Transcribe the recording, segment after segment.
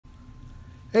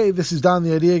Hey, this is Don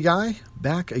the Idea Guy,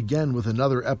 back again with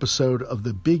another episode of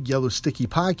the Big Yellow Sticky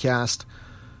Podcast,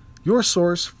 your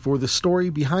source for the story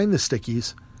behind the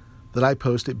stickies that I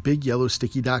post at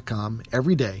bigyellowsticky.com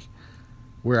every day,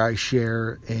 where I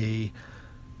share a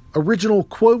original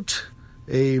quote,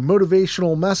 a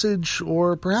motivational message,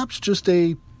 or perhaps just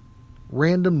a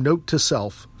random note to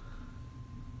self,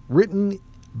 written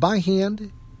by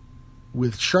hand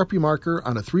with Sharpie marker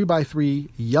on a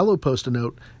 3x3 yellow Post-it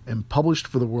note and published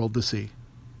for the world to see.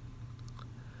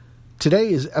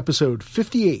 Today is episode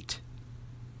 58,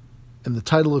 and the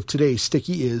title of today's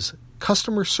sticky is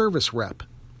Customer Service Rep.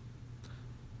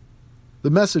 The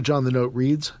message on the note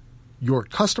reads, "Your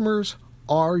customers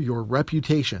are your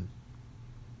reputation."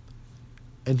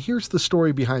 And here's the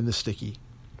story behind the sticky.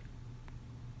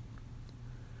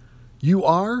 You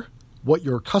are what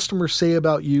your customers say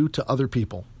about you to other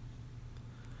people.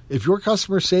 If your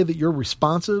customers say that you're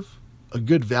responsive, a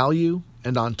good value,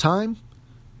 and on time,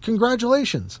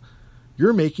 congratulations.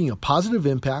 You're making a positive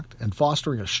impact and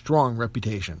fostering a strong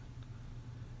reputation.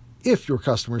 If your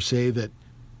customers say that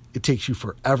it takes you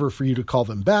forever for you to call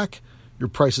them back, your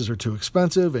prices are too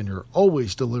expensive, and you're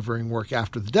always delivering work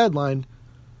after the deadline,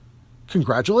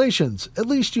 congratulations. At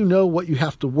least you know what you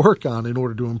have to work on in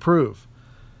order to improve.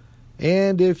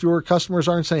 And if your customers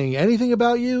aren't saying anything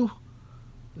about you,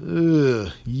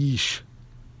 yeesh.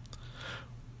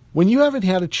 When you haven't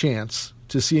had a chance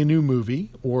to see a new movie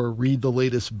or read the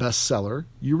latest bestseller,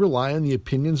 you rely on the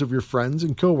opinions of your friends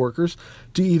and coworkers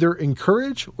to either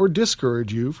encourage or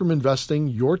discourage you from investing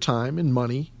your time and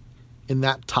money in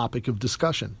that topic of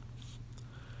discussion.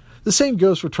 The same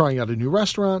goes for trying out a new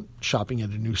restaurant, shopping at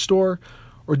a new store,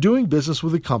 or doing business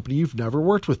with a company you've never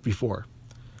worked with before.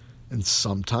 And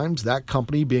sometimes that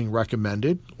company being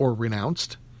recommended or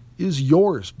renounced is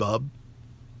yours, bub.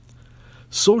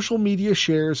 Social media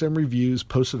shares and reviews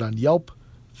posted on Yelp,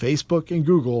 Facebook, and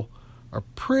Google are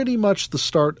pretty much the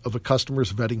start of a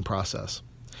customer's vetting process.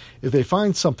 If they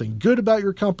find something good about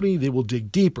your company, they will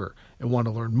dig deeper and want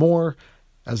to learn more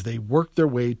as they work their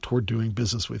way toward doing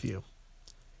business with you.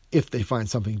 If they find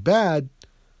something bad,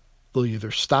 they'll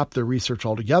either stop their research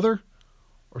altogether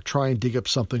or try and dig up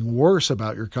something worse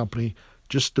about your company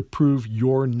just to prove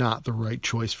you're not the right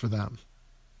choice for them.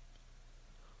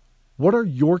 What are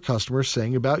your customers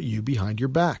saying about you behind your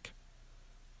back?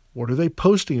 What are they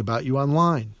posting about you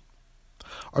online?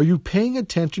 Are you paying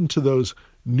attention to those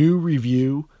new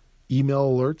review email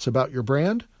alerts about your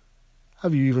brand?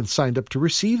 Have you even signed up to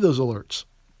receive those alerts?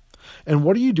 And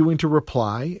what are you doing to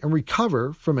reply and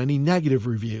recover from any negative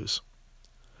reviews?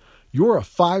 You're a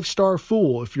 5-star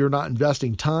fool if you're not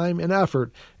investing time and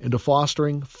effort into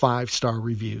fostering 5-star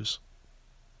reviews.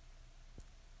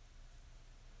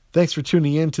 Thanks for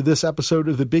tuning in to this episode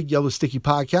of the Big Yellow Sticky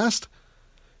Podcast.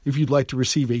 If you'd like to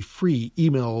receive a free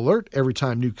email alert every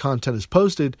time new content is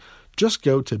posted, just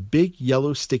go to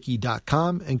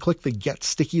bigyellowsticky.com and click the Get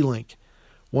Sticky link.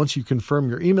 Once you confirm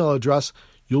your email address,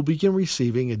 you'll begin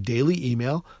receiving a daily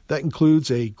email that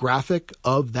includes a graphic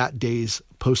of that day's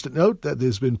Post-it note that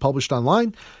has been published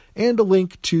online and a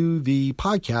link to the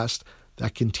podcast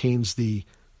that contains the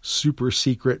super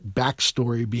secret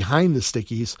backstory behind the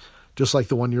stickies, just like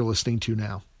the one you're listening to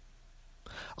now.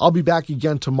 I'll be back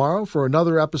again tomorrow for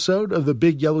another episode of the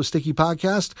Big Yellow Sticky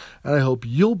Podcast, and I hope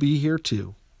you'll be here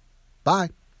too.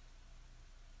 Bye.